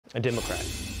A Democrat,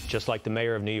 just like the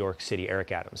mayor of New York City,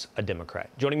 Eric Adams, a Democrat.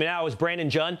 Joining me now is Brandon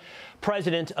Judd,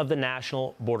 president of the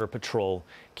National Border Patrol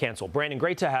Council. Brandon,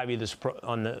 great to have you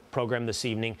on the program this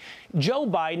evening. Joe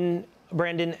Biden,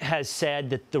 Brandon, has said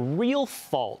that the real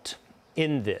fault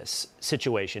in this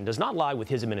situation does not lie with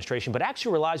his administration, but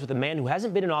actually relies with a man who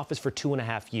hasn't been in office for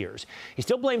 2.5 years. He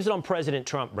still blames it on President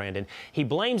Trump, Brandon. He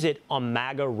blames it on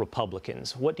MAGA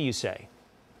Republicans. What do you say?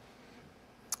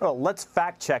 Well, let's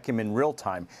fact check him in real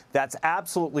time. That's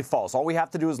absolutely false. All we have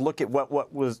to do is look at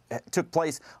what took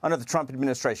place under the Trump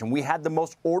administration. We had the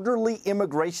most orderly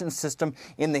immigration system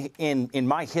in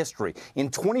my history. In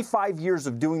 25 years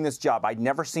of doing this job, I'd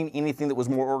never seen anything that was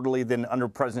more orderly than under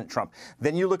President Trump.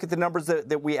 Then you look at the numbers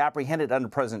that we apprehended under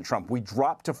President Trump. We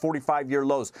dropped to 45-year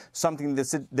lows, something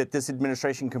that this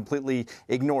administration completely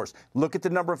ignores. Look at the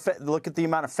amount of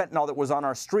fentanyl that was on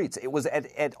our streets. It was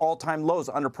at all-time lows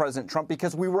under President Trump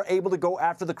because we were able to go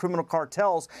after the criminal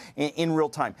cartels in real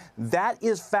time. That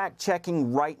is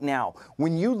fact-checking right now.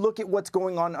 When you look at what's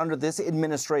going on under this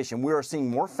administration, we are seeing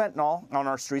more fentanyl on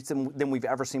our streets than we've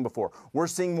ever seen before. We're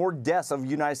seeing more deaths of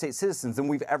United States citizens than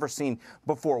we've ever seen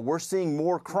before. We're seeing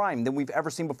more crime than we've ever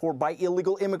seen before by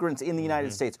illegal immigrants in the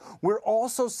United States. We're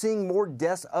also seeing more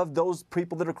deaths of those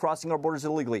people that are crossing our borders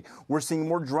illegally. We're seeing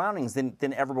more drownings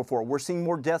than ever before. We're seeing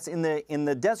more deaths in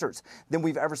the deserts than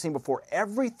we've ever seen before.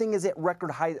 Everything is at record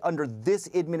high under this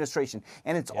administration,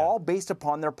 and it's all based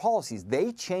upon their policies.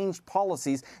 They changed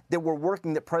policies that were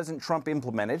working that President Trump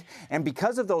implemented, and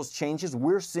because of those changes,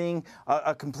 we're seeing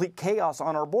a complete chaos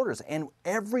on our borders, and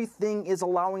everything is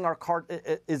allowing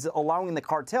the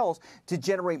cartels to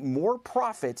generate more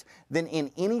profit than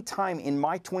in any time in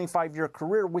my 25-year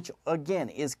career, which again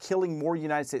is killing more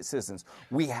United States citizens.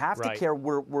 We have to care.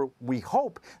 We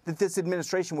hope that this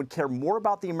administration would care more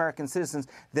about the American citizens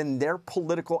than their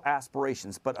political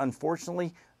aspirations. But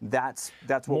unfortunately, that's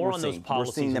what we're seeing. We're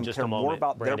seeing them care more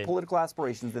about their political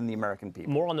aspirations than the American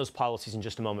people. More on those policies in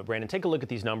just a moment, Brandon. Take a look at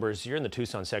these numbers. You're in the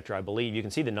Tucson sector, I believe. You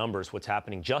can see the numbers, what's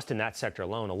happening just in that sector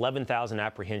alone. 11,000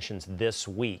 apprehensions this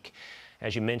week.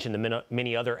 As you mentioned, the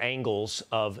many other angles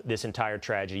of this entire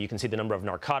tragedy. You can see the number of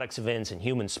narcotics events and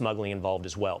human smuggling involved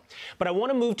as well. But I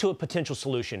want to move to a potential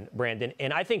solution, Brandon.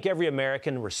 And I think every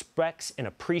American respects and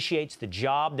appreciates the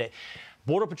job that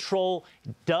Border Patrol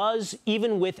does,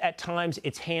 even with, at times,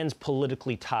 its hands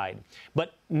politically tied.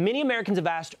 But many Americans have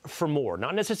asked for more,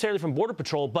 not necessarily from Border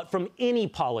Patrol, but from any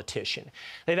politician.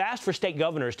 They've asked for state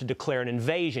governors to declare an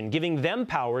invasion, giving them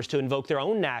powers to invoke their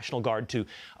own National Guard to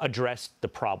address the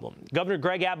problem. Governor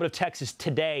Greg Abbott of Texas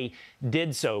today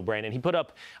did so, Brandon. He put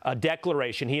up a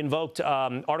declaration. He invoked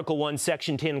Article 1,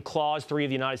 Section 10, Clause 3 of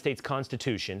the United States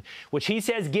Constitution, which he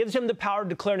says gives him the power to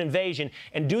declare an invasion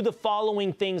and do the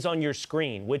following things on your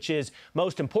screen, which is,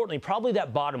 most importantly, probably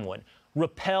that bottom one: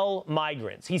 repel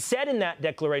migrants. He said in that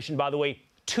declaration, by the way,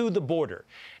 to the border.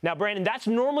 Now, Brandon, that's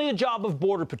normally the job of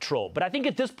Border Patrol. But I think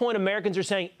at this point, Americans are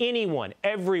saying, anyone,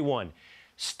 everyone,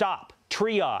 stop,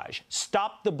 triage,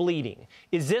 stop the bleeding.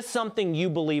 Is this something you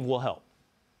believe will help?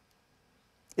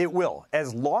 It will,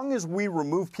 as long as we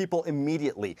remove people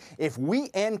immediately. If we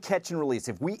end catch and release,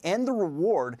 if we end the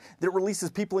reward that releases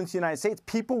people into the United States,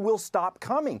 people will stop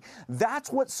coming. That's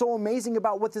what's so amazing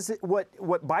about what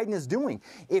Biden is doing.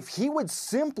 If he would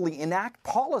simply enact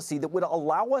policy that would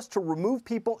allow us to remove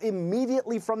people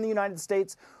immediately from the United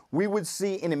States, we would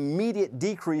see an immediate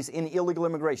decrease in illegal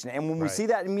immigration. And when we see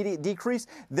that immediate decrease,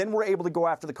 then we're able to go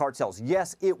after the cartels.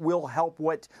 Yes, it will help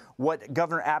what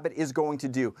Governor Abbott is going to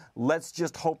do. Let's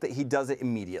just hope that he does it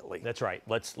immediately. That's right.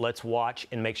 Let's watch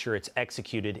and make sure it's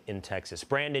executed in Texas.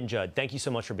 Brandon Judd, thank you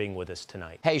so much for being with us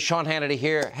tonight. Hey, Sean Hannity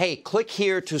here. Hey, click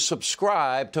here to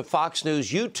subscribe to Fox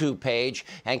News YouTube page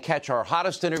and catch our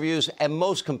hottest interviews and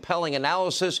most compelling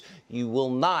analysis. You will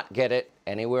not get it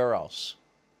anywhere else.